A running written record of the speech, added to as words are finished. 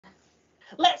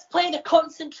Let's play the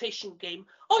concentration game.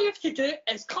 All you have to do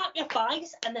is clap your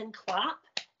thighs and then clap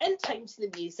in time to the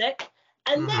music.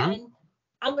 And then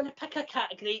I'm going to pick a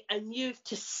category and you have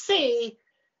to say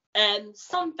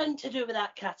something to do with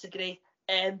that category.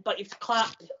 But you have to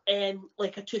clap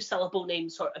like a 2-syllable name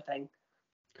sort of thing.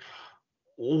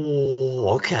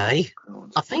 Oh, okay.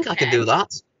 I think I can do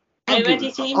that. Are you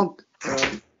ready, team?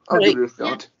 I'll give it a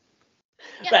shot.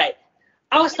 Yep. Right.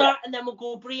 I'll start and then we'll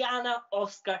go Brianna,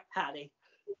 Oscar, Harry.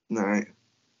 Right.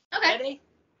 Okay. Ready?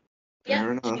 Fair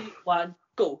Yeah, enough. 2, 1,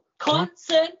 go.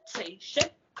 Concentration.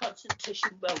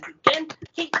 Concentration will begin.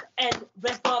 Keep in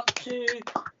rhythm to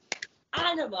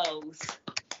animals.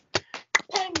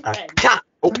 Penguin. Cat.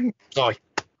 Oh, sorry.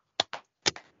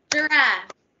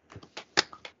 Giraffe.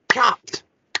 Cat.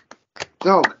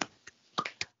 Dog.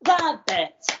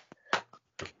 Rabbit.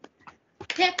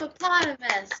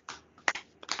 Hippopotamus.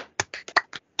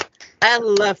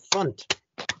 Elephant.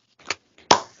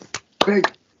 Pig.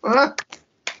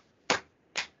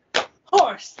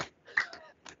 Horse.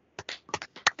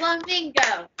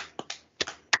 Flamingo.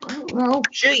 No.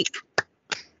 Sheep.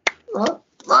 No.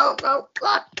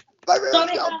 My river,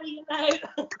 Sorry, Harry, you're out.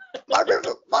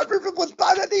 my river was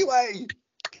bad anyway.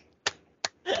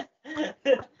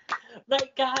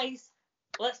 Right, guys,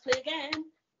 let's play again.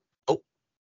 Oh.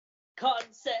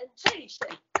 Concentration.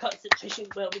 Concentration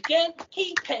will begin.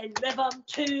 Keep in rhythm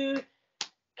to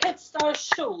Kidstar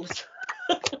shows.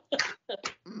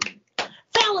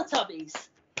 Teletubbies.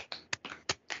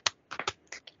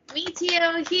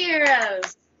 Meteor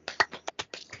Heroes.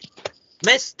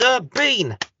 Mr.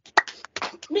 Bean.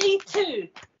 Me too.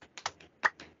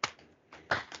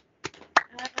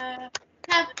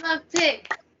 Peppa Pig.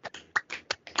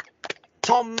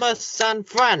 Thomas and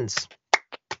Friends.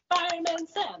 Fireman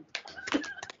Sam.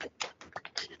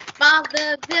 Bob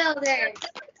the Builder.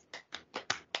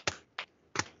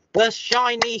 The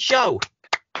Shiny Show.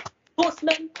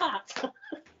 Postman Pat.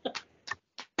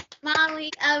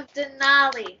 Molly of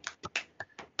Denali.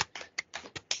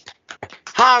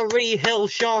 Harry Hill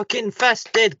Shark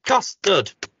Infested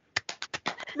Custard.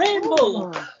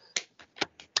 Rainbow.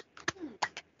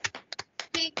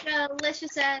 Pink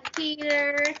Delicious and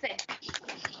Peter Fish.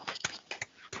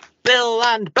 Bill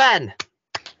and Ben.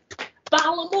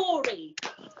 Balamori.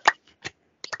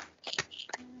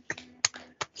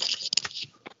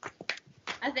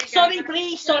 I think. Sorry,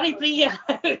 Bree. Yeah,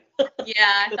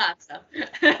 I thought so.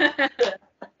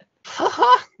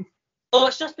 Oh,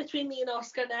 it's just between me and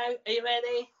Oscar now. Are you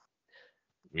ready?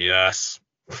 Yes.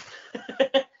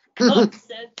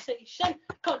 Concentration.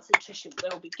 Concentration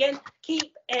will begin.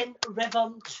 Keep in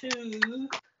rhythm to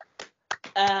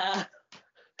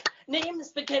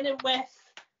names beginning with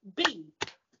B.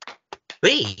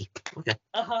 B. Okay.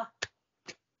 Uh-huh.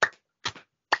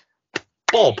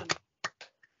 Bob.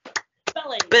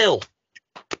 Billy. Bill.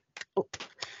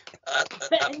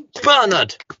 Ben.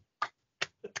 Bernard.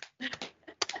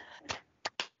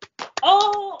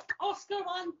 Oh, Oscar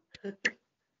won.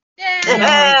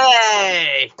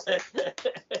 Hey!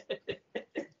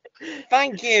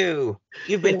 Thank you.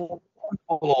 You've been a wonderful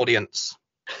audience.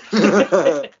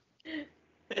 All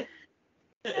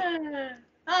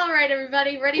right,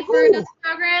 everybody, ready for another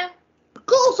program? Of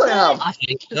course I am. I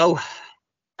think so.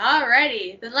 All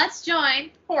righty, then let's join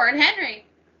Poor and Henry.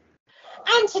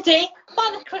 And today,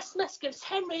 Father Christmas gives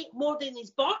Henry more than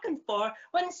he's bargained for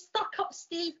when stuck-up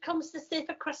Steve comes to stay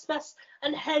for Christmas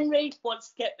and Henry wants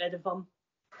to get rid of him.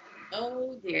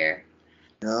 Oh dear.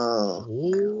 Oh.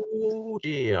 Oh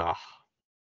dear.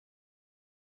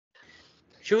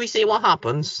 Should we see what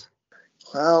happens?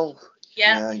 Well,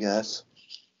 Yeah. yeah, I guess.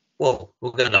 Well,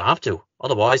 we're going to have to.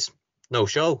 Otherwise, no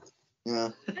show. Yeah.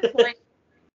 Good point.